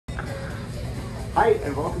Hi,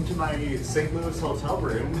 and welcome to my St. Louis hotel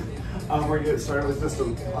room. We're going to get started with just a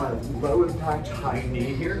low impact high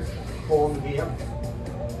knee here. Pull the knee up.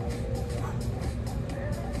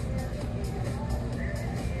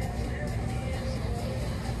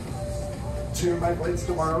 Two of my flights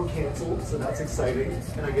tomorrow canceled, so that's exciting.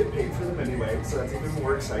 And I get paid for them anyway, so that's even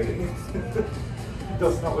more exciting.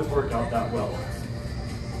 Doesn't always work out that well.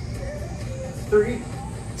 3,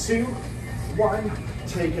 2, 1.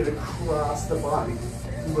 Take it across the body.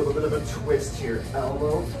 A little bit of a twist here.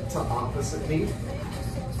 Elbow to opposite knee.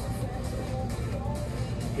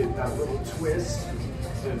 Get that little twist.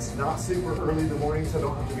 And it's not super early in the morning, so I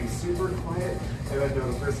don't have to be super quiet. And I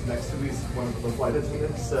know the person next to me is one of the flight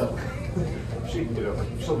attendants, so she can get over it.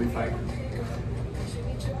 She'll be fine.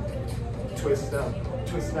 Twist it out.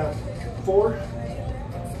 Twist it out. 4,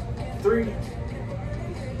 3,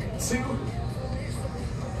 2,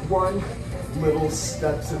 1. Little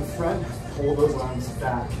steps in front, pull those arms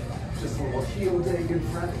back. Just a little heel dig in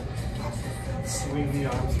front, swing the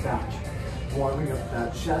arms back. Warming up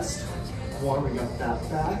that chest, warming up that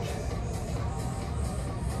back.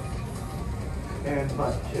 And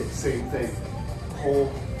butt kick, same thing.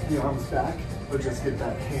 Pull the arms back, but just get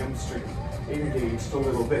that hamstring engaged a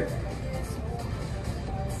little bit.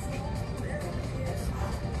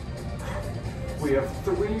 We have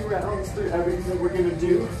 3 rounds through everything that we're gonna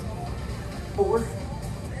do. 4,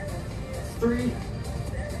 3,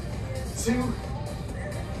 2,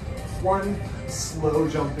 1. Slow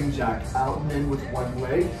jumping jack. Out and in with one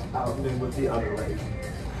leg, out and in with the other leg.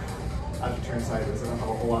 I have to turn sideways, I don't have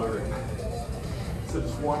a whole lot of room. So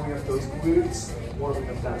just warming up those glutes, warming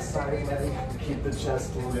up that side leg, keep the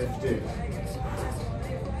chest lifted.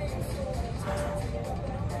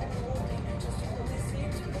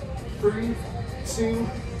 3, 2,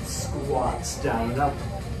 squats. Down and up,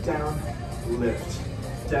 down, lift,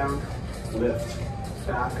 down, lift.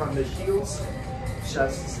 Back on the heels,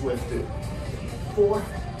 chest is lifted. 4,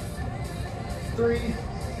 3,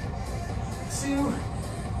 2,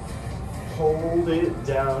 hold it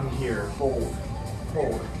down here. Hold,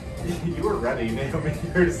 hold. You were ready, Naomi.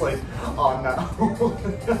 You're just like, oh no.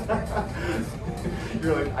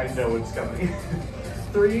 You're like, I know it's coming.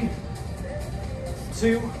 3,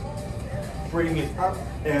 2, bring it up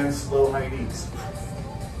and slow high knees.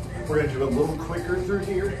 We're gonna do a little quicker through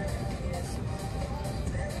here.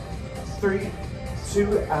 3,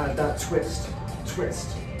 2, add that twist,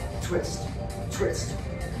 twist, twist, twist.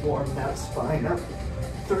 Warm that spine up.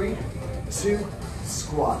 3, 2,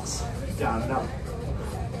 squats, down and up.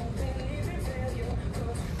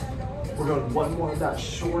 We're going one more of that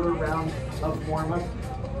shorter round of warm up.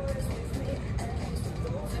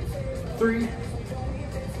 3,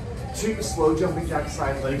 2, slow jumping jack,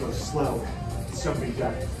 side leg lift, slow. Jumping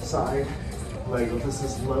jack, side leg lift. This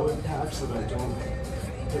is low impact so that I don't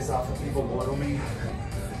piss off the people below me.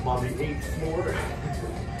 I'm on the 8th floor.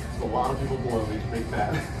 There's a lot of people below me to make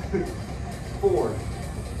that. 4,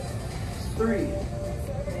 3,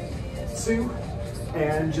 2,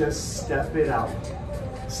 and just step it out.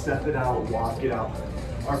 Step it out, walk it out.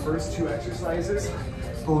 Our first 2 exercises,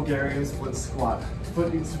 Bulgarian split squat.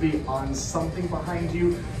 Foot needs to be on something behind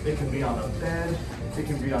you. It can be on a bed, it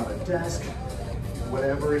can be on a desk,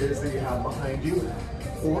 whatever it is that you have behind you.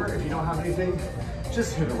 Or if you don't have anything,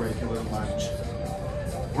 just hit a regular lunge.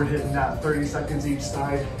 We're hitting that 30 seconds each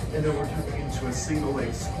side, and then we're coming into a single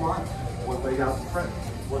leg squat. One leg out in front,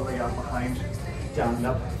 one leg out behind, down and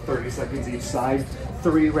up, 30 seconds each side.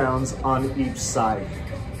 3 rounds on each side.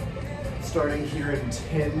 Starting here in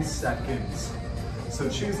 10 seconds. So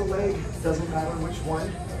choose a leg, doesn't matter which one,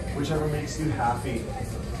 whichever makes you happy.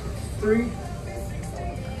 3,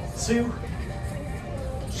 2,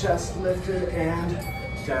 chest lifted and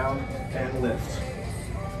down and lift.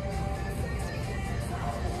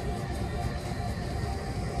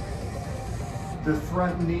 The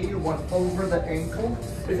front knee went over the ankle.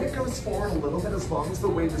 If it goes forward a little bit, as long as the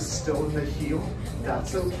weight is still in the heel,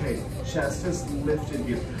 that's okay. Chest is lifted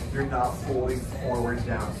here. You're not folding forward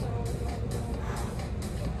down.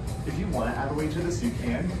 If you want to add weight to this, you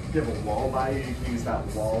can. If you have a wall by you, you can use that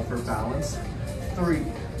wall for balance. 3,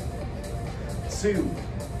 2,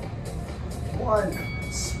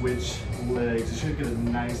 1. Switch legs. You should get a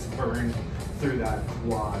nice burn through that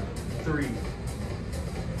quad. 3,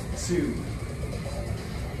 2,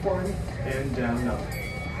 1, and down and up.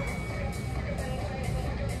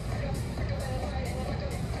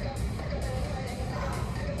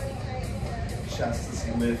 Chest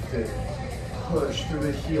is lifted. Push through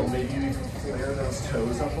the heel. Maybe you even flare those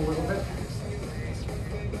toes up a little bit.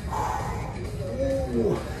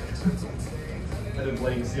 I did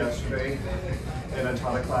legs yesterday. And I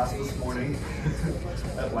taught a class this morning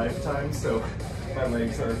at Lifetime, so my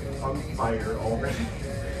legs are on fire already.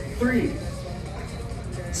 3,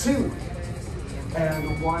 2,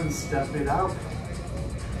 and 1. Step it out.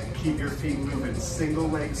 Keep your feet moving. Single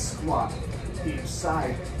leg squat each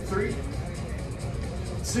side. 3,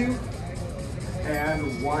 2,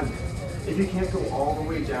 and 1. If you can't go all the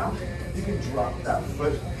way down, you can drop that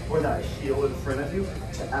foot or that heel in front of you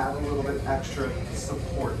to add a little bit extra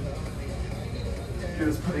support. You're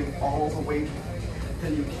just putting all the weight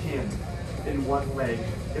that you can in one leg.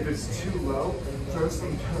 If it's too low, throw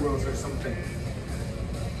some pillows or something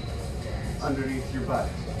underneath your butt.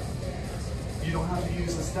 You don't have to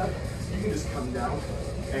use a step. You can just come down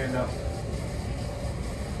and up.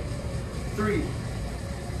 3,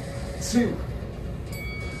 2,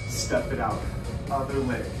 step it out. Other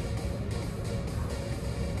leg.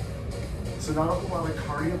 So not a whole lot of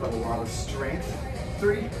cardio, but a lot of strength.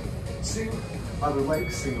 3, 2, other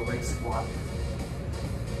leg, single leg squat.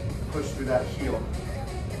 Push through that heel.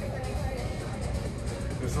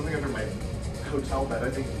 There's something under my hotel bed. I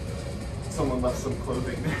think someone left some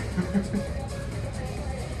clothing there.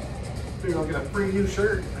 Maybe I'll get a free new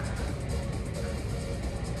shirt.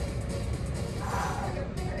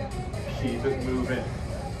 Keep it moving.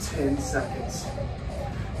 10 seconds.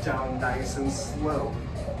 Down nice and slow.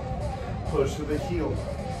 Push with the heel.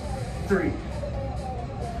 3,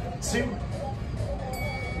 2,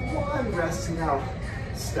 1. Resting out.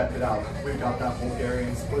 Step it out. We've got that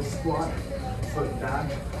Bulgarian split squat. Foot back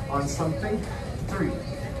on something. 3,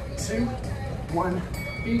 2, 1.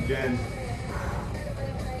 Begin.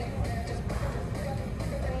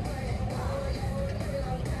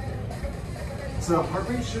 So the heart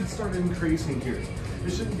rate should start increasing here.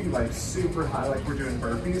 It shouldn't be like super high like we're doing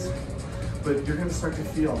burpees, but you're gonna start to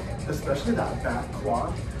feel, especially that back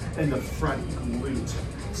quad and the front glute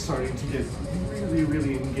starting to get really,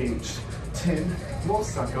 really engaged. 10 more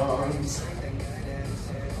seconds.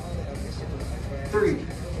 3,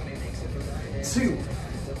 2,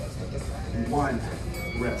 1.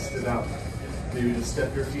 Rest it out. Maybe just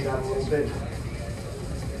step your feet out a little bit.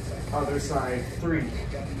 Other side. 3,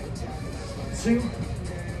 2,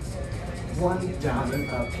 1. Down and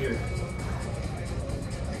up here.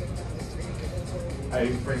 I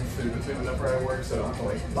bring food with me whenever I work, so I don't have to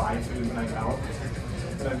like buy food when I'm out.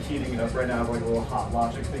 And I'm heating it up right now. I have like a little Hot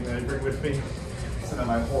Logic thing that I bring with me. So now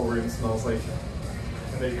my whole room smells like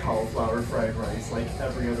I make cauliflower fried rice like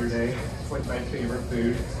every other day. It's like my favorite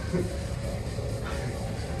food.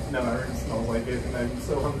 Now my room smells like it and I'm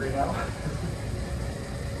so hungry now.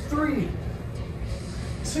 3,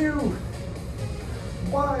 2,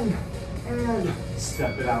 1, and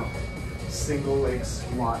step it out. Single leg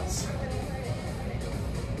squats.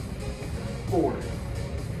 4,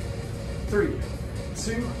 3,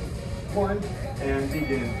 2, 1, and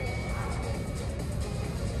begin.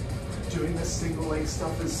 Doing this single leg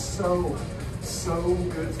stuff is so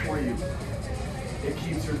good for you. It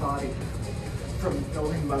keeps your body from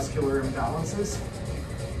building muscular imbalances,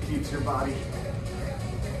 keeps your body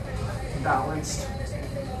balanced.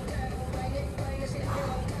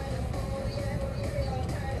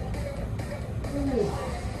 Ooh.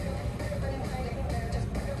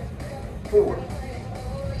 4,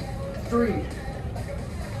 3,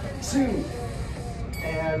 2,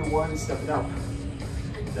 and 1. Step it up.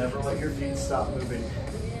 Never let your feet stop moving.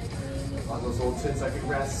 On those little 10-second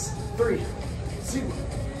rests. 3, 2,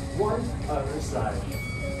 1. Other side.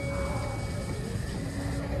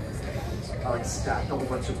 I like stacked a whole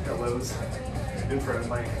bunch of pillows in front of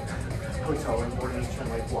my hotel room. We're just trying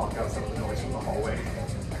to like block out some of the noise from the hallway.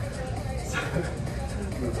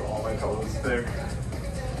 Moved all my pillows there.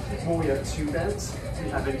 Well, we have 2 beds. We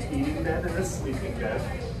have an eating bed and a sleeping bed.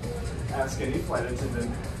 Ask any flight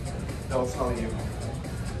attendant, they'll tell you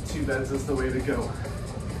 2 beds is the way to go.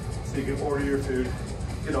 So you can order your food,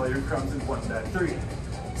 get all your crumbs in one bed. 3,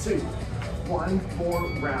 2, 1 more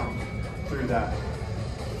round through that.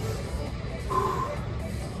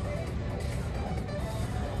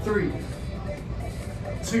 3,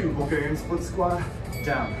 2, Bulgarian split squat,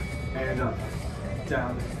 down and up,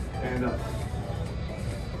 down and up.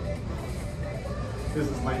 This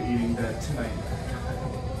is my eating bed tonight.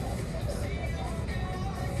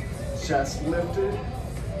 Chest lifted,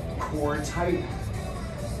 core tight.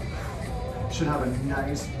 Should have a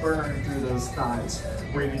nice burn through those thighs.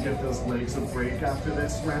 We're gonna give those legs a break after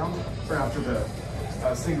this round, or after the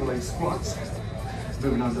single leg squats.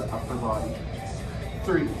 Moving on to upper body.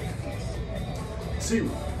 3, 2,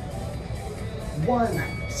 1.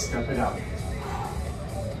 Step it out.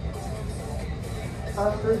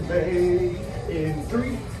 Upper leg in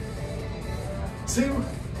 3, 2,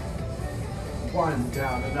 1,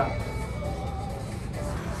 down and up.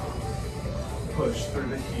 Push through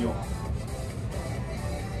the heel.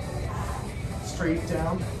 Straight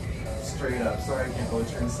down, straight up. Sorry, I can't really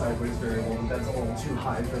turn sideways very well. The bed's a little too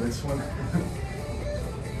high for this one.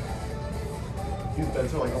 These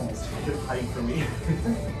beds are like almost hip height for me.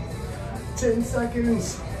 10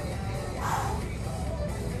 seconds.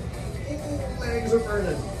 Legs are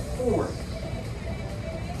burning. 4,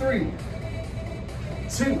 3,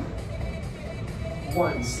 2,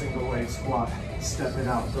 1. Single leg squat. Step it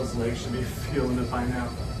out. Those legs should be feeling it by now.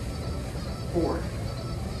 4,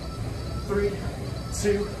 3,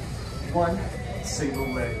 2, 1. Single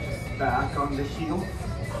leg. Back on the heel.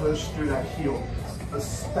 Push through that heel,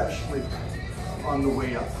 especially on the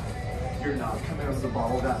way up. You're not coming out of the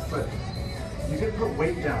ball of that foot. You can put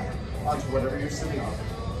weight down onto whatever you're sitting on,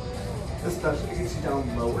 especially if it gets you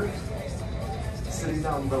down lower. Sitting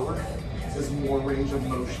down lower is more range of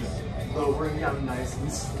motion. Lowering down nice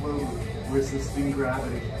and slowly, resisting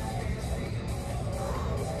gravity.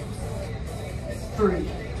 3,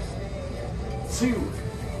 2,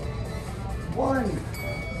 1.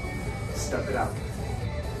 Step it out.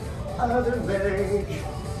 Other leg.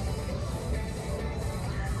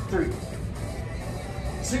 3,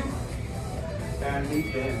 2, and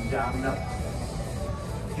begin. Down and up.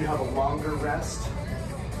 You have a longer rest.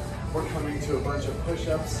 We're coming to a bunch of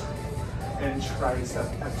push-ups and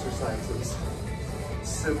tricep exercises.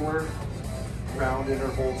 Similar round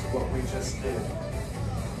interval to what we just did.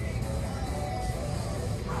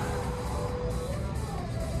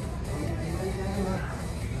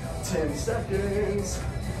 10 seconds.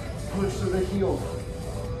 Push to the heel.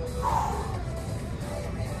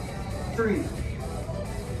 3,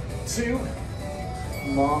 2,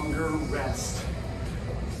 longer rest.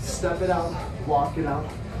 Step it out, walk it out.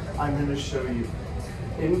 I'm gonna show you.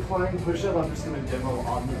 Incline push-up, I'm just gonna demo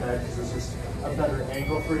on the bed because it's just a better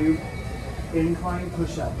angle for you. Incline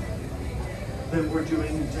push-up. Then we're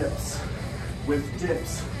doing dips. With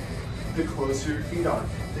dips, the closer your feet are,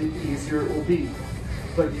 the easier it will be.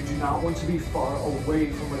 But you do not want to be far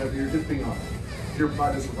away from whatever you're dipping on. Your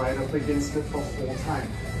butt is right up against it the whole time.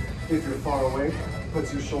 If you're far away,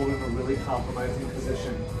 puts your shoulder in a really compromising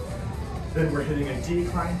position. Then we're hitting a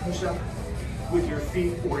decline push-up with your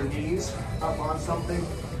feet or knees up on something.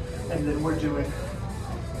 And then we're doing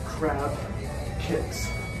crab kicks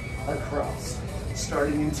across.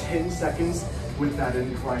 Starting in 10 seconds with that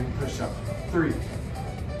incline push-up. 3,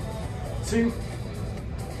 2,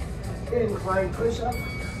 incline push-up.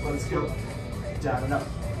 Let's go. Down and up.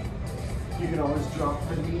 You can always drop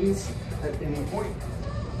the knees at any point.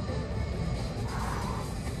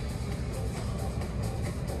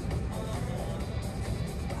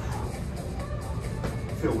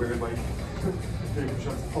 Feel weird, like doing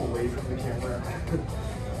push-ups away from the camera.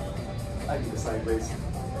 I do the sideways.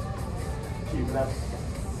 Keep it up.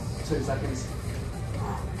 2 seconds.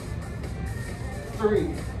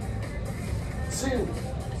 3, 2,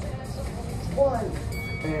 1,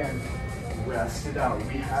 and rest it out.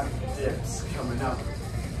 We have dips coming up.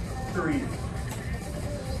 3,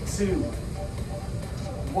 2,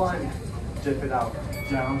 1. Dip it out.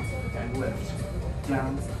 Down and lift.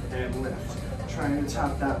 Down and lift. Trying to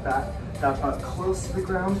tap that butt close to the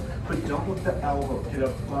ground, but don't let the elbow get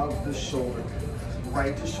above the shoulder.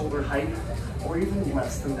 Right to shoulder height, or even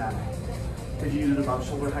less than that. If you do it above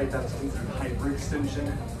shoulder height, that's considered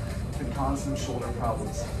hyperextension. Can cause some shoulder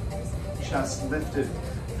problems. Chest lifted.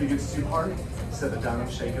 If it gets too hard, set it down and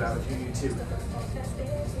shake it out if you need to.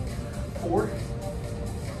 4,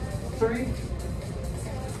 3,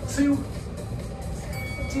 2,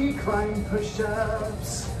 decline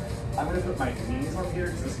push-ups. I'm gonna put my knees on here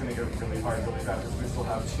because it's gonna go really hard really fast because we still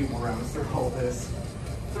have 2 more rounds through all this.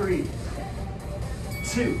 3,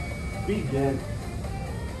 2, begin.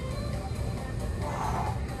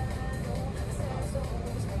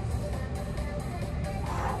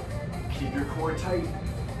 Keep your core tight.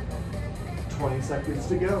 20 seconds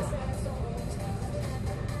to go.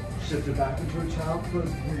 Shift it back into a child pose,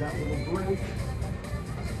 do that little break.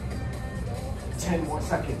 10 more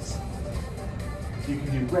seconds. You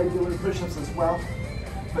can do regular push-ups as well,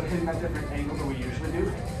 but hitting that different angle than we usually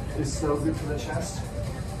do is so good for the chest.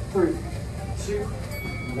 3, 2,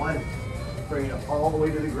 1. Bring it all the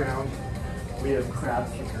way to the ground. We have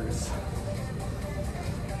crab kickers.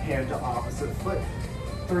 Hand to opposite foot.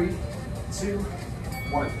 3, 2,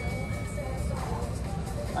 1.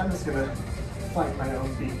 I'm just gonna find my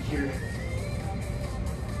own beat here.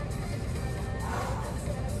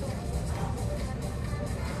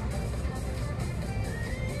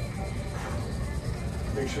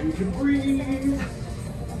 Make sure you can breathe.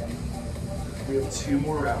 We have 2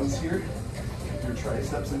 more rounds here.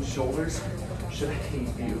 triceps and shoulders should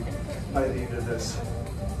hate you by the end of this.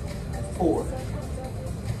 4,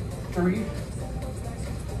 3,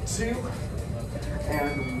 2,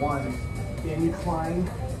 and 1. Incline,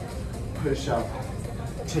 push up.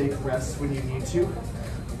 Take rest when you need to,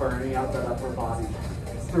 burning out that upper body.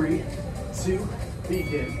 3, 2,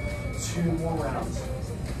 begin. 2 more rounds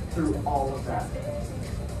through all of that.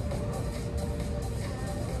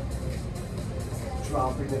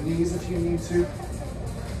 Dropping the knees if you need to.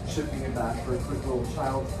 Shifting it back for a quick little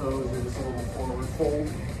child's pose or just a little forward fold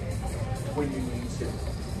when you need to.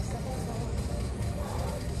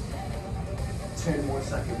 10 more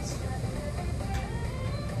seconds.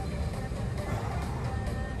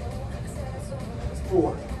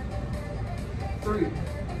 4, 3,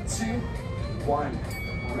 2, 1.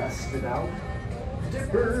 Rest it out.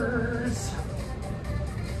 Dippers.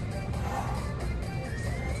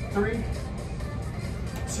 3,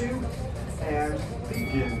 2, and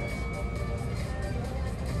begin.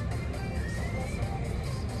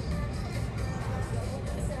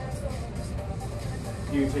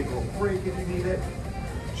 You can take a little break if you need it.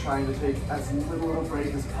 Trying to take as little of a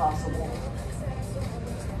break as possible.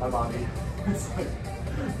 My body is like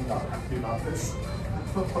not happy about this.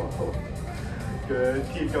 Good,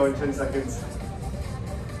 keep going, 10 seconds.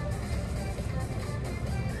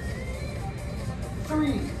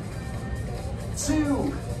 3,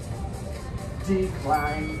 2,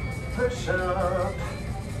 decline, push up.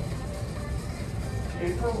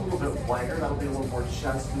 Okay, for a little bit wider, that'll be a little more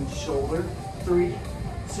chest and shoulder. 3,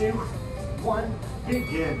 2, 1,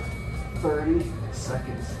 begin. 30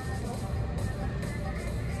 seconds.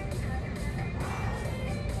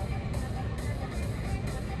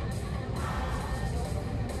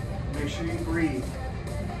 Make sure you breathe.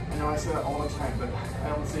 I know I say that all the time, but I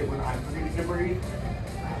don't say it when I'm forgetting to breathe.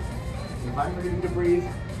 If I'm forgetting to breathe,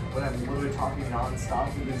 when I'm literally talking non-stop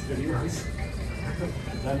in these videos,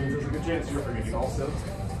 that means there's a good chance you're forgetting also.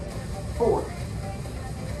 4,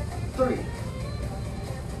 3,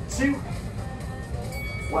 2,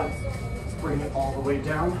 1. Bring it all the way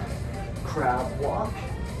down. Crab walk.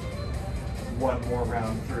 1 more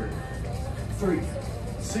round through. 3,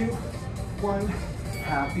 2, 1.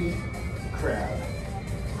 Happy crab.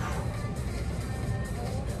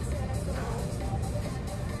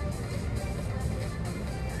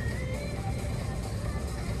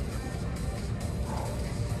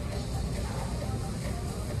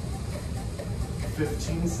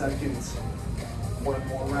 "15 seconds. 1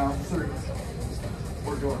 more round through.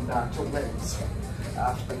 We're going back to legs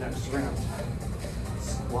after the next round.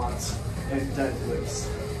 Squats and deadlifts.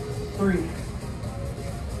 3,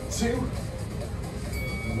 2,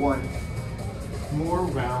 1. More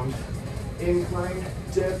round. Incline,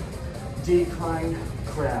 dip, decline,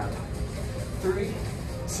 crab. 3,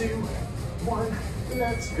 2, 1.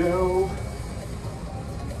 Let's go.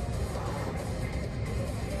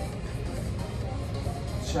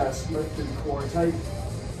 Chest lifted, core tight.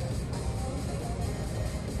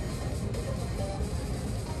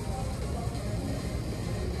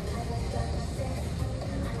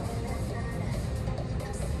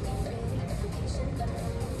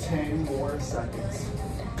 More seconds.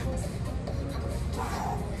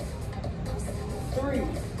 3,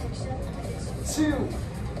 2,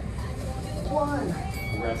 1.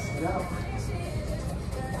 Rest it out.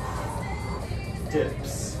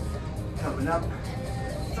 Dips. Coming up.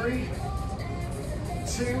 3,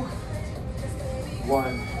 2,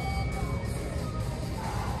 1.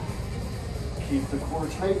 Keep the core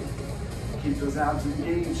tight. Keep those abs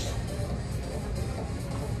engaged.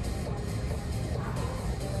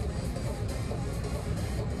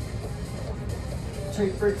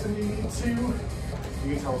 Take breaks when you need to.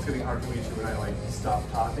 You can tell it's getting hard for me too when I like stop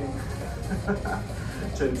talking.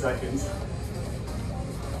 10 seconds.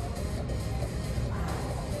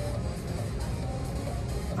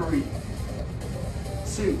 3,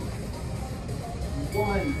 2,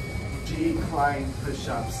 1. Decline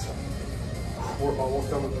push-ups. We're almost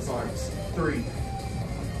done with those arms. 3,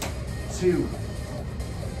 2,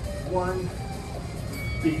 1.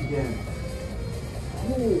 Begin.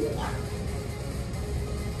 Cool.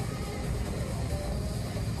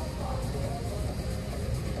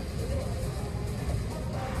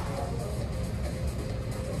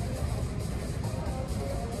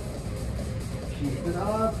 Keep it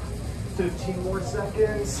up. 15 more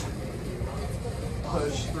seconds.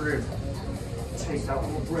 Push through. Take that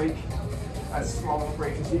little break, as small a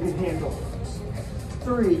break as you can handle.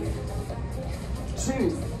 3, 2,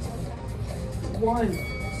 1.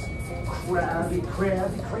 Crabby,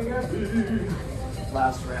 crabby, crabby.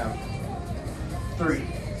 Last round. 3,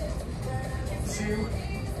 2,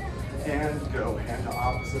 and go. Hand to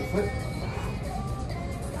opposite foot.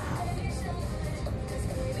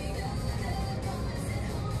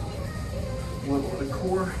 A little bit of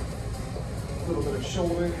core, a little bit of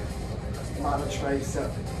shoulder, a lot of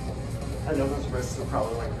tricep. I know those wrists are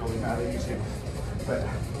probably like really mad at you too, but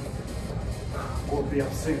we'll be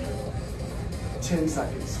up soon. 10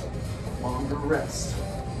 seconds, longer rest.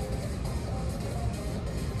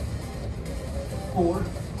 4,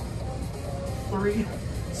 3,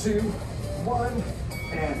 2, 1,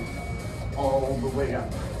 and all the way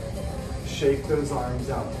up. Shake those arms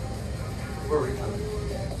out. Where are we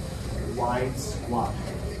coming? Wide squat.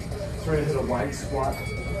 So we're gonna hit a wide squat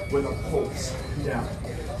with a pulse down.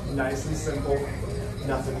 Nice and simple,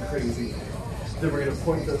 nothing crazy. Then we're gonna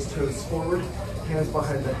point those toes forward, hands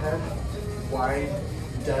behind the head, wide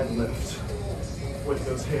deadlift. With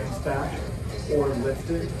those hands back or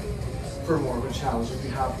lifted for more of a challenge. If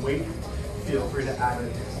you have weight, feel free to add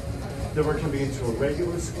it. Then we're coming into a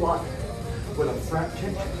regular squat with a front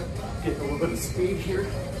kick, getting a little bit of speed here,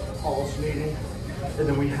 alternating, and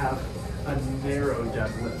then we have a narrow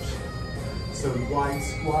deadlift. So wide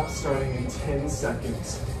squat starting in 10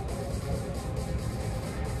 seconds.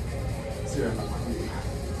 0,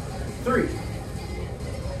 3,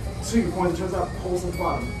 2, point the toes out, pulse at the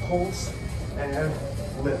bottom, pulse and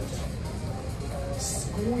lift.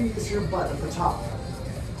 Squeeze your butt at the top.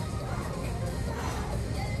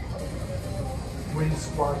 When you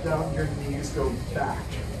squat down, your knees go back,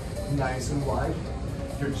 nice and wide.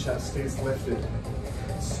 Your chest stays lifted.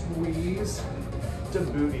 Squeeze to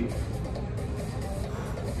booty.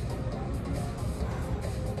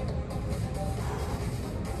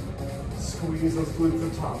 Squeeze those glutes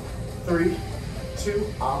at the top. 3,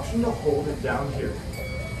 2, option to hold it down here.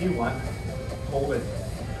 If you want, hold it.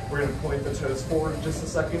 We're gonna point the toes forward in just a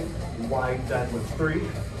second. Wide deadlift. 3,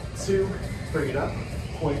 2, bring it up.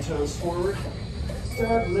 Point toes forward.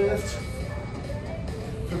 Deadlift.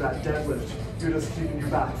 For that deadlift, you're just keeping your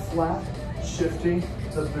back flat, shifting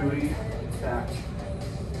the booty back.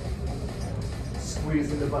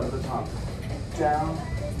 Squeezing the butt at the top. Down,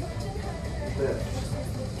 lift.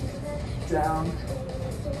 Down,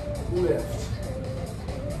 lift.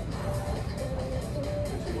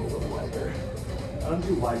 Take a little wider. I don't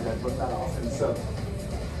do wide deadlift that often, so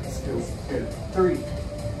this feels good. 3,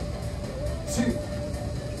 2,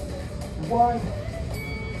 1.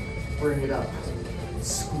 Bring it up.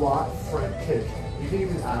 Squat, front kick. You can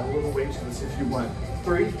even add a little weight to this if you want.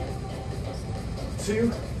 3,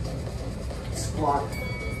 2, squat,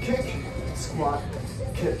 kick, squat,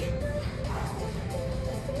 kick.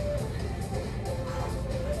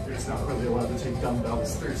 You're just not really allowed to take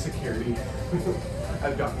dumbbells through security.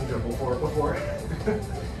 I've gotten in trouble for it before.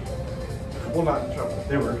 Well, not in trouble.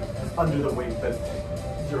 They were under the weight that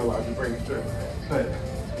you're allowed to bring through, but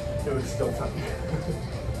it was still funny.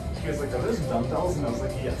 He was like, are those dumbbells? And I was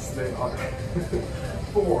like, yes, they are.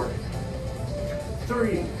 4,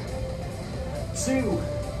 3, 2,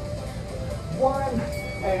 1,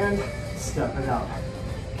 and step it out.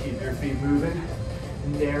 Keep your feet moving.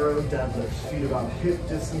 Narrow deadlift. Feet about hip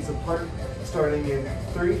distance apart. Starting in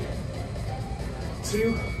 3,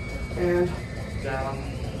 2, and down,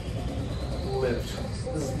 lift.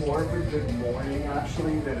 This is more of a good morning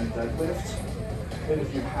actually than a deadlift. And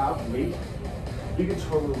if you have weight, you can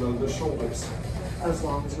totally load the shoulders. As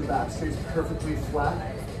long as your back stays perfectly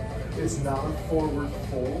flat, it's not a forward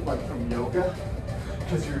fold like from yoga,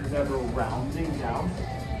 because you're never rounding down,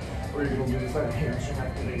 or you're gonna lose that hamstring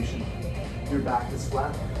activation. Your back is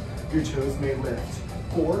flat, your toes may lift.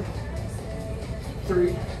 4,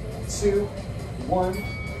 3, 2, 1,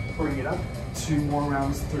 bring it up. 2 more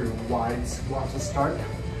rounds through. Wide squat to start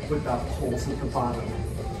with that pulse at the bottom.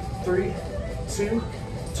 3, 2,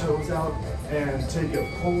 toes out, and take a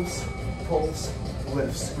pulse, pulse,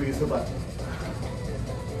 lift, squeeze the butt.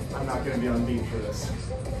 I'm not gonna be on beat for this.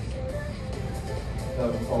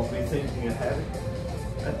 That involves me thinking ahead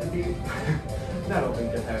at the beat. I don't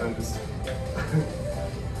think ahead, I'm just,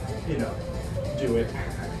 you know, do it.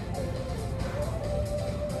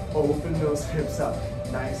 Open those hips up,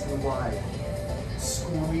 nice and wide.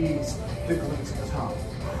 Squeeze the glutes at the top.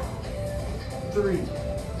 3,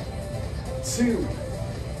 2,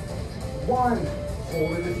 1.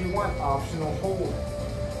 Hold it if you want, optional hold.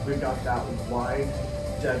 We got that wide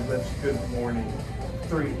deadlift, good morning.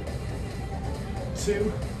 3,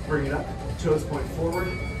 2, bring it up, toes point forward,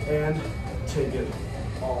 and take it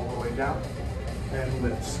all the way down, and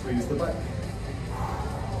lift, squeeze the butt.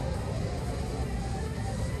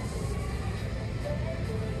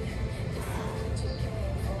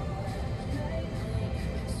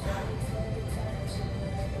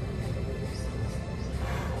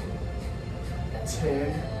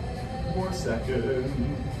 more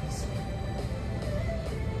seconds.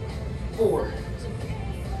 4,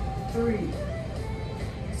 3, 2,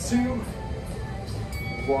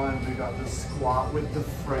 1. We got the squat with the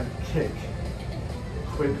front kick.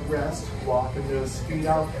 Quick rest, walking those feet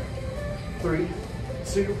out. 3,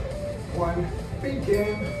 2, 1,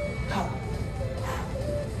 begin.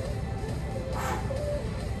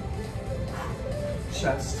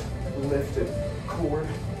 Chest lifted, core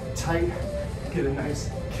tight. Get a nice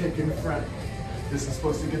kick in front. This is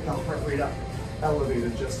supposed to get the heart rate up,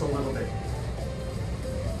 elevated just a little bit.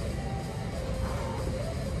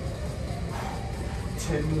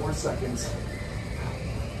 10 more seconds.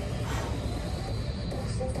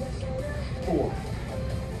 4,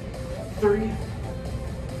 3,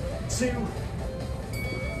 2,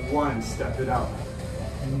 1. Step it out.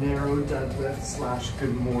 Narrow deadlift slash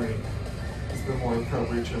good morning is the more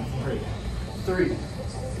appropriate term for it. 3,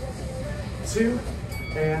 2,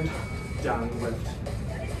 and down lift.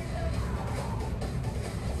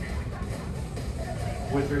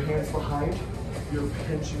 With your hands behind, you're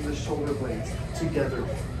pinching the shoulder blades together.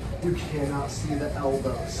 You cannot see the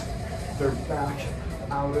elbows. They're back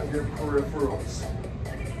out of your peripherals.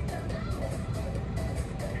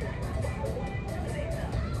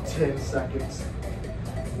 10 seconds.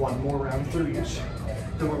 One more round through each.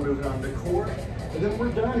 Then we're moving on to core, and then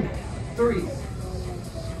we're done. 3,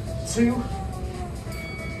 2,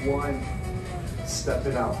 1. Step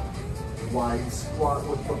it out. Wide squat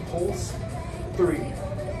with the pulse. 3,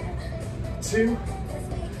 2,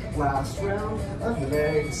 last round of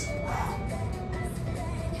legs.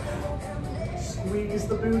 Squeeze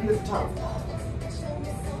the booty at the top.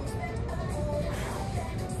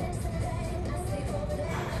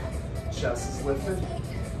 Chest is lifted,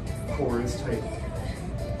 core is tight.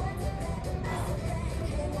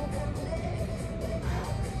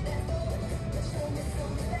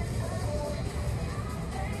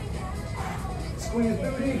 Squeeze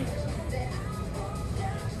booty.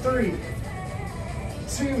 3,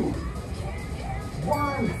 2,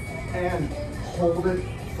 1, and hold it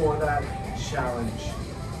for that challenge.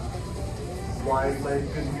 Wide leg,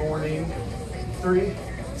 good morning. 3,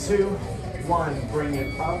 2, 1, bring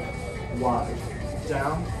it up, wide,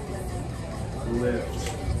 down,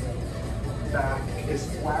 lift. Back is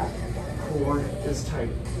flat, core is tight.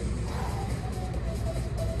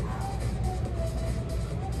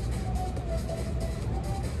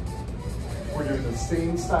 We're doing the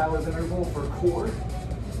same style of interval for core.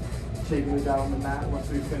 Taking it down the mat once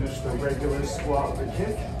we finish the regular squat with the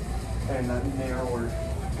kick and that narrower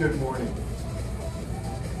good morning.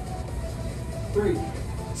 3,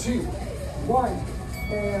 2, 1,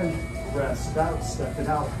 and rest out, step it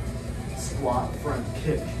out. Squat, front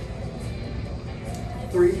kick.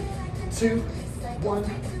 3, 2, 1,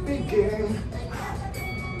 begin.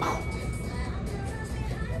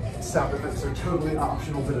 Sound effects are totally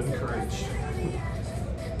optional but encouraged.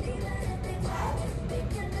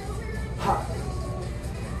 Ha!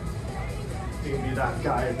 You can be that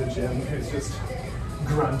guy at the gym who's just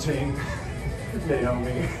grunting,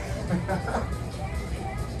 Naomi.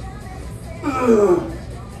 I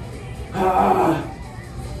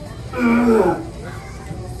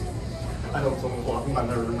hope someone's walking by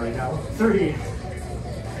my room right now. 3,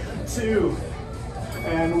 2,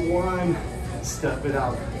 and 1. Step it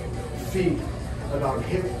out. Feet about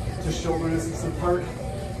hip to shoulder distance apart.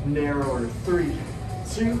 Narrower. 3,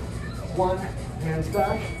 2, 1. Hands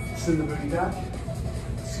back. Send the booty back.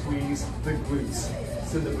 Squeeze the glutes.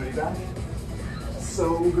 Send the booty back.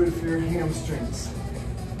 So good for your hamstrings.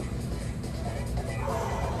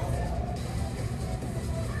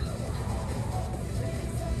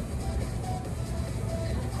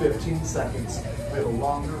 "15 seconds. We have a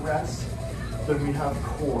longer rest. Then we have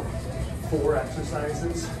core. 4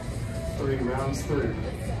 exercises, 3 rounds through.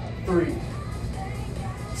 3,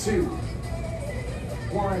 2,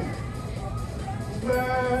 1.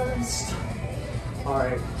 Rest. All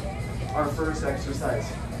right, our first exercise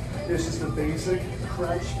is just a basic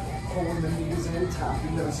crunch, pulling the knees in,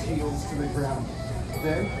 tapping those heels to the ground.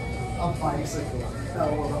 Then a bicycle,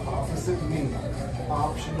 elbow to opposite knee.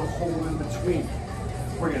 Option to hold in between.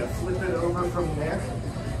 We're gonna flip it over from there,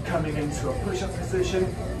 coming into a push-up position,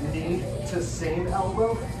 knee to same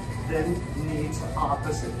elbow, then knee to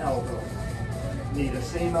opposite elbow. Knee to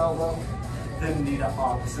same elbow, then knee to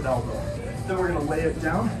opposite elbow. Then we're gonna lay it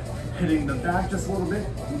down, hitting the back just a little bit,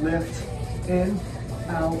 lift, in,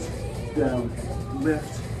 out, down,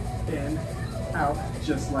 lift, in, out,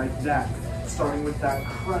 just like that. Starting with that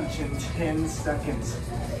crunch in 10 seconds.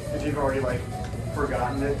 If you've already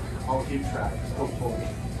forgotten it, I'll keep track, hopefully.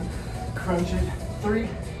 Crunch it, 3,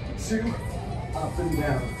 2, up and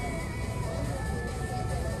down.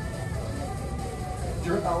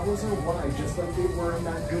 sure elbows are wide, just like they were in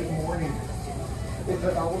that good morning. If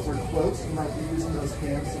the elbows are close, you might be using those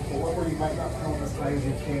hands to pull up, or you might not come as high as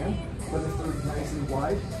you can. But if they're nice and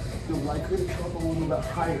wide, you're likely to come up a little bit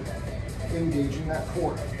higher, engaging that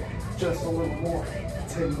core. Just a little more.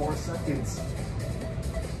 10 more seconds.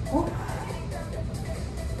 Whoop.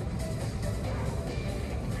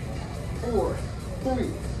 4,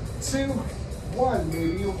 3, 2, 1.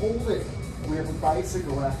 Maybe you hold it. We have a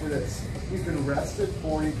bicycle after this. You can rest it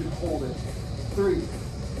or you can hold it. 3,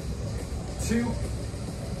 2,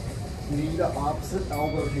 knee to opposite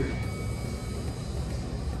elbow here.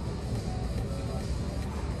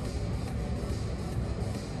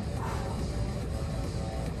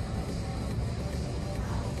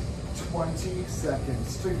 20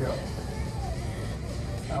 seconds to go.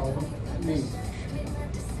 Elbow, knee.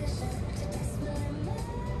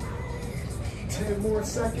 10 more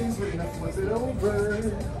seconds, we're gonna flip it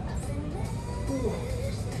over.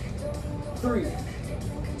 3,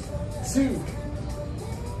 2,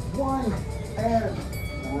 1,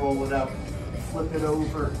 and roll it up. Flip it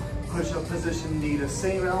over. Push up position, knee to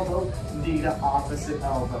same elbow, knee to opposite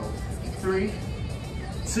elbow. 3,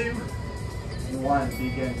 2, 1.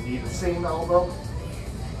 Begin. Knee to same elbow.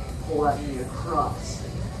 Pull that knee across.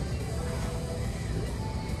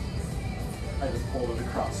 I just pulled it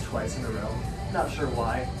across twice in a row. Not sure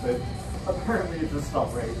why, but apparently it just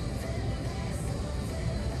felt right.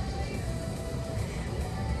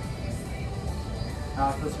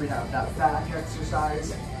 After this, we have that back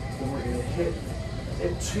exercise. Then we're going to hit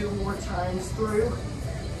it 2 more times through.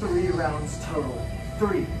 3 rounds total.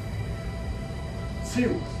 3, 2,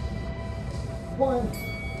 1,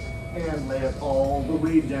 and lay it all the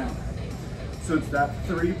way down. So it's that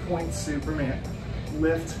 3-point Superman.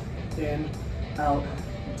 Lift, in, out,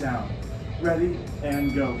 down. Ready,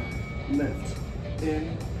 and go. Lift,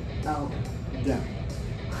 in, out, down.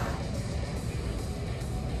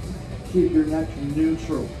 Keep your neck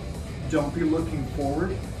neutral. Don't be looking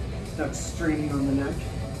forward. That's straining on the neck.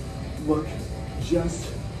 Look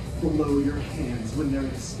just below your hands when they're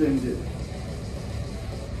extended.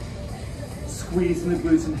 Squeeze in the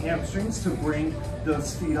glutes and hamstrings to bring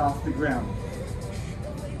those feet off the ground.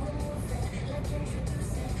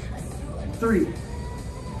 3,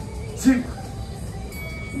 2,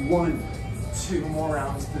 1. 2 more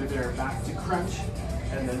rounds through there. Back to crunch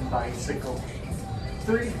and then bicycle.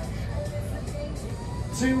 3,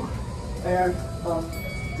 2, and up,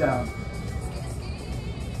 down.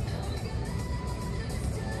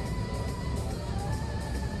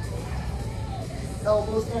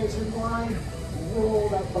 Elbows nice and wide. Roll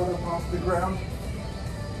that butt up off the ground.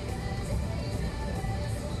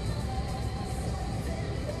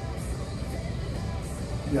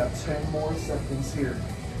 You have 10 more seconds here.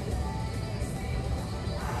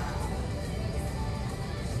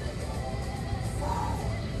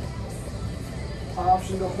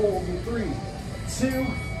 Option to hold in 3, 2,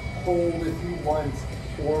 hold if you want,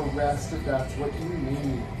 or rest if that's what you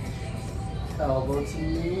need. Elbow to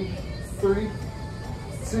knee. 3,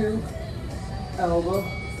 2, elbow,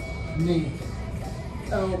 knee,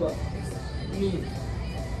 elbow, knee.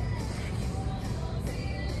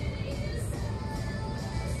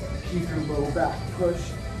 Keep your low back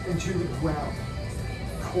pushed into the ground.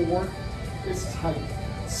 Core is tight.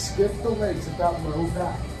 Skip the legs if that low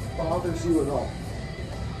back bothers you at all.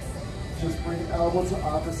 Just bring elbow to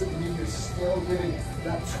opposite knee. You're still getting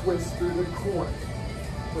that twist through the core,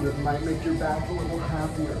 but it might make your back a little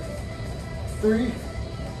happier. 3,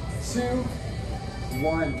 2,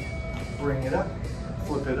 1. Bring it up,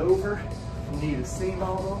 flip it over, knee to same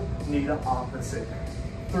elbow, knee to opposite.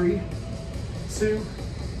 3, 2,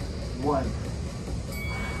 1.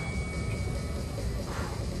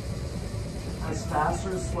 As fast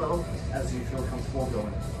or as slow as you feel comfortable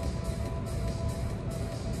going.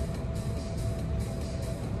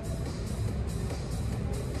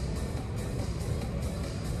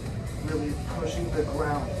 Really pushing the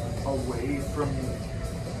ground away from you.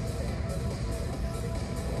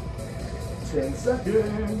 10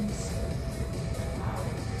 seconds.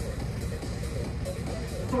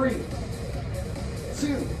 3,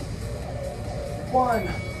 2, 1.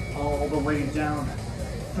 All the way down.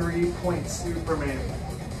 3-point Superman.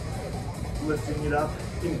 Lifting it up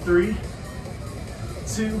in 3,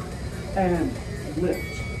 2, and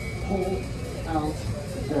lift. Pull, out,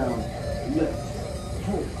 down. Lift.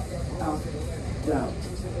 Pull, out, down.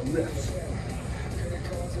 Lift.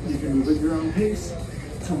 You can move at your own pace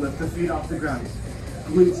to lift the feet off the ground.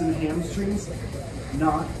 Glutes and hamstrings,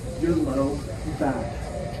 not your low back.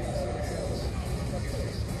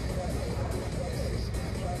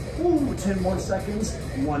 Ooh, 10 more seconds,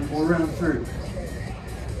 1 more round through.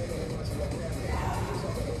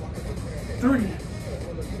 3,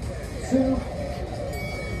 2,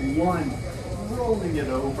 1. Rolling it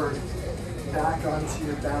over, back onto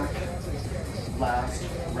your back. Last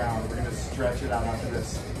round. We're gonna stretch it out after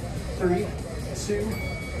this. 3, 2,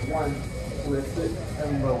 1. Lift it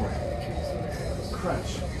and lower.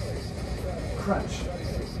 Crunch. Crunch.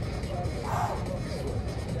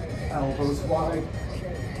 Elbows wide.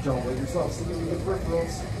 Don't let yourself sink into the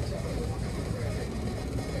peripherals.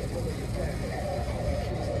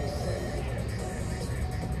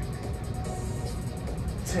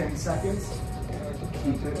 Ten seconds.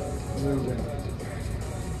 Keep it moving.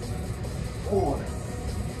 4,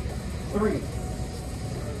 3,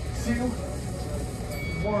 2,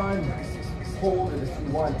 1. Hold it if you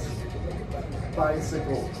want.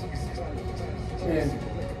 Bicycle. In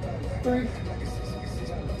 3,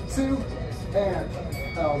 2, and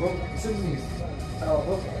elbow to knee.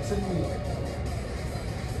 Elbow to knee.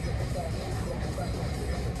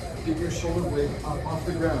 Get your shoulder blade up off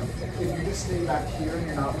the ground. If you just stay back here and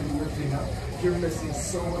you're not really lifting up, you're missing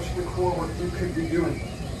so much of the core work you could be doing.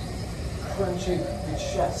 Crunching the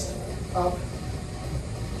chest up,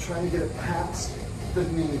 trying to get it past the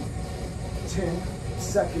knee. 10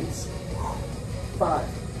 seconds. 5,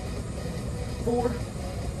 4,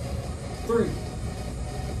 3,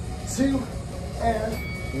 2,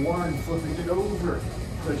 and 1. Flipping it over.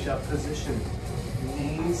 Push up position.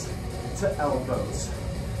 Knees to elbows.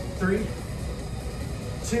 3,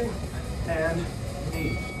 2, and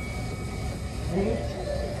knee. Knee,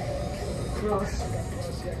 cross,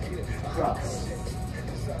 cross.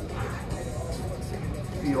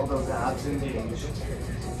 Feel those abs engage.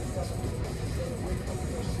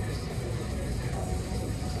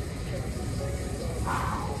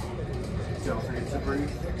 Don't forget to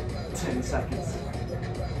breathe. 10 seconds.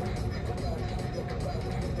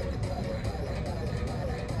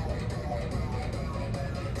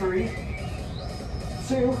 Three,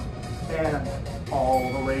 2, and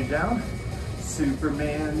all the way down.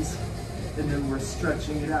 Superman's, and then we're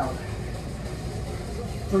stretching it out.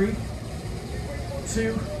 3,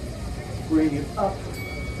 2, bring it up,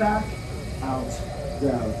 back, out,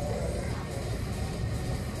 down.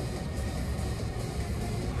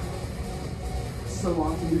 So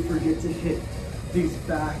often we forget to hit these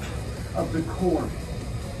back of the core.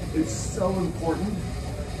 It's so important.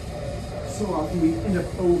 So often we end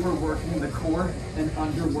up overworking the core and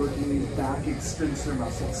underworking these back extensor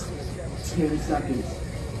muscles. 10 seconds.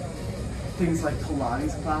 Things like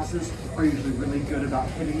Pilates classes are usually really good about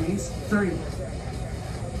hitting these. 3,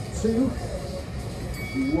 2,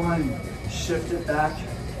 1. Shift it back,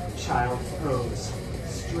 child's pose.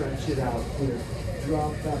 Stretch it out here.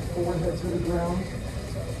 Drop that forehead to the ground.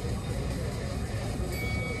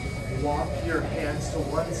 Walk your hands to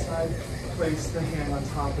one side, place the hand on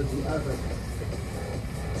top of the other.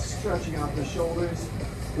 Stretching out the shoulders.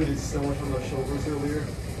 We did so much on those shoulders earlier.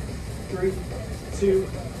 3, 2,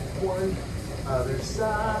 1. Other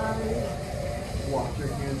side. Walk your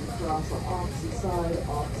hands across on opposite side,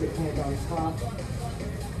 opposite hand on top.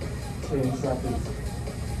 10 seconds.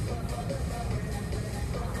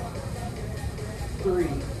 3,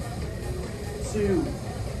 2,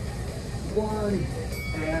 1,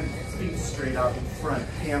 and feet straight out in front,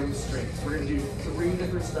 hamstrings. We're gonna do 3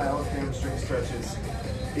 different style of hamstring stretches.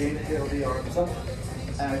 Inhale the arms up,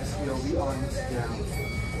 exhale the arms down,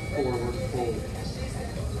 forward fold.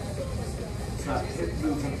 So that hip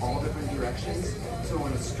moves in all different directions, so we're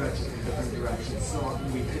gonna stretch it in different directions. So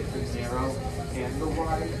often we hit the narrow and the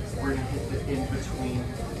wide, we're gonna hit the in-between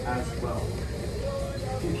as well.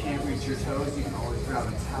 If you can't reach your toes, you can always grab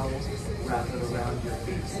a towel, wrap it around your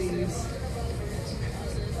feetsies.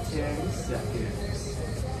 10 seconds.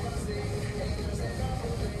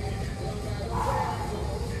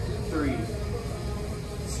 3,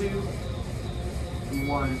 2,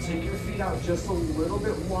 1. Take your feet out just a little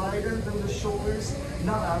bit wider than the shoulders,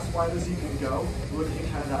 not as wide as you can go. Looking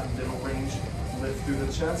at kind of that middle range. Lift through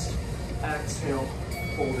the chest. Exhale,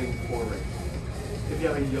 folding forward. If you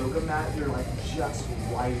have a yoga mat, you're like just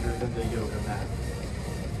wider than the yoga mat.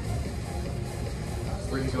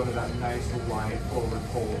 We're gonna go to that nice wide forward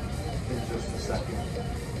fold in just a second.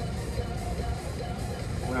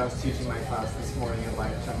 When I was teaching my class this morning at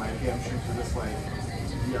Lifetime, my hamstrings were just like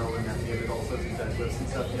yelling at me. I did all sorts of deadlifts and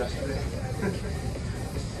stuff yesterday.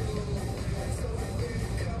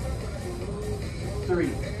 3,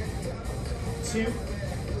 2,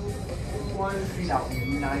 1. Feet out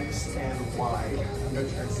nice and wide. I'm going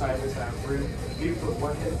to turn sideways after. You put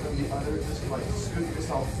one hip from the other, just like scoot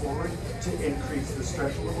yourself forward to increase the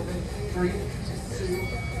stretch a little bit. 3, 2,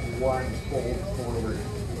 1. Fold forward.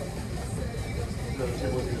 those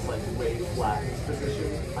people who just like lay flat in this position.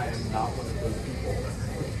 I am not one of those people.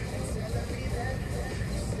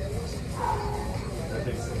 That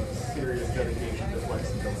takes some serious dedication to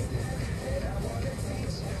flexibility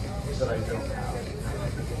that I don't have.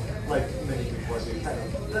 Like many people, I do kind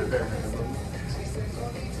of, they're bare minimum.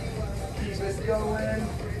 Keep it going.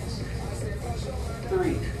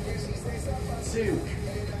 3, 2,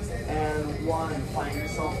 and 1. Find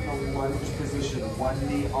yourself in a lunge position. One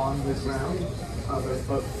knee on the ground, other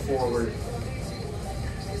foot forward.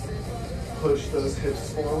 Push those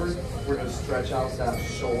hips forward. We're going to stretch out that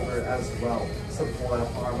shoulder as well. So pull that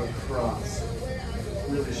arm across.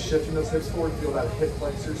 Really shifting those hips forward. Feel that hip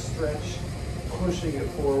flexor stretch. Pushing it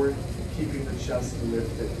forward, keeping the chest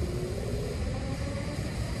lifted.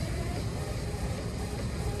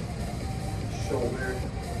 Shoulder,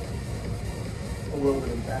 a little bit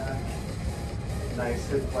of back. Nice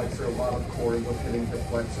hip flexor, a lot of core with hitting hip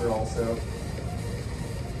flexor also.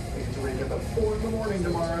 We get to wake up at 4 in the morning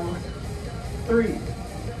tomorrow. 3,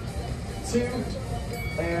 2,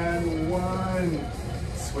 and 1.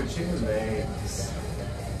 Switching legs.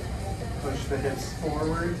 Push the hips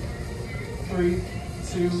forward. 3,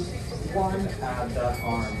 2, 1. Add that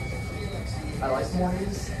arm. I like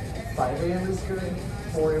mornings. 5 a.m. is good.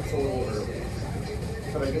 4 a.m. is a little early.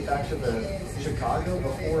 But I get back to Chicago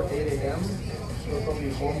before 8 a.m. So I'll be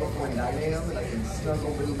home before 9 a.m. and I can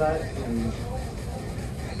snuggle into that and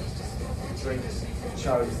drink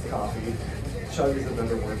chug coffee. Chug is a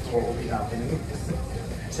better word for what will be happening.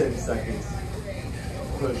 10 seconds.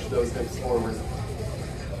 Push those hips forward.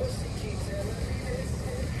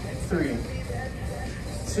 3,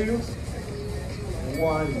 2,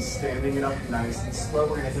 1. Standing it up nice and slow.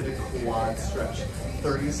 We're going to hit a quad stretch.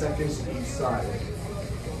 30 seconds each side.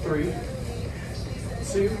 3,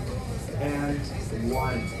 2, and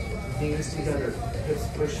 1. Knees together. Hips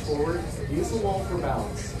push forward. Use the wall for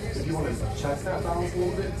balance. If you want to check that balance a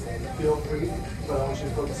little bit, feel free, but I want you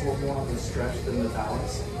to focus a little more on the stretch than the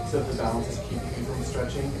balance. So if the balance is keeping you from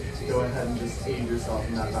stretching, go ahead and just aid yourself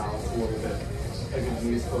in that balance a little bit. Again,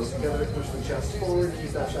 knees close together, push the chest forward,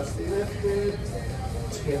 keep that chest lifted.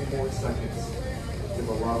 10 more seconds. Give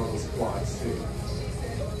a lot of those quads too.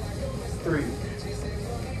 3,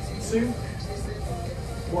 2,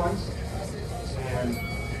 1,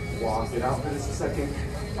 and walk it out for just a second.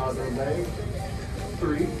 Other leg.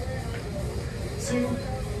 3, 2,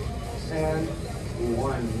 and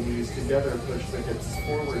 1. Knees together, push the hips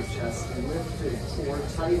forward, chest lifted, core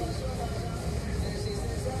tight.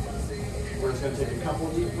 We're just going to take a couple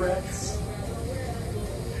deep breaths.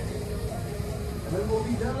 And then we'll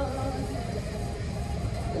be done.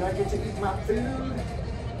 And I get to eat my food.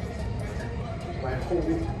 My whole,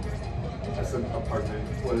 that's an apartment.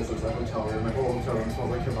 What is this, a hotel room? My whole hotel room smells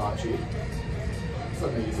like hibachi. It's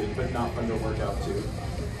amazing, but not fun to work out to.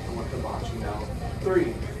 I want hibachi now.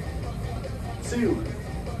 3, 2,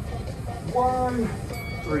 1.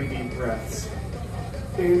 3 deep breaths.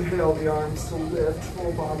 Inhale the arms to lift,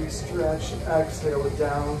 full body stretch. Exhale it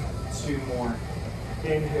down. 2 more.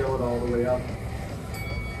 Inhale it all the way up.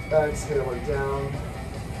 Exhale it down.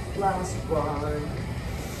 Last one.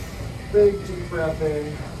 Big deep breath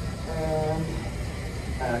in. And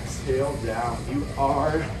exhale down. You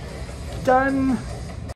are done.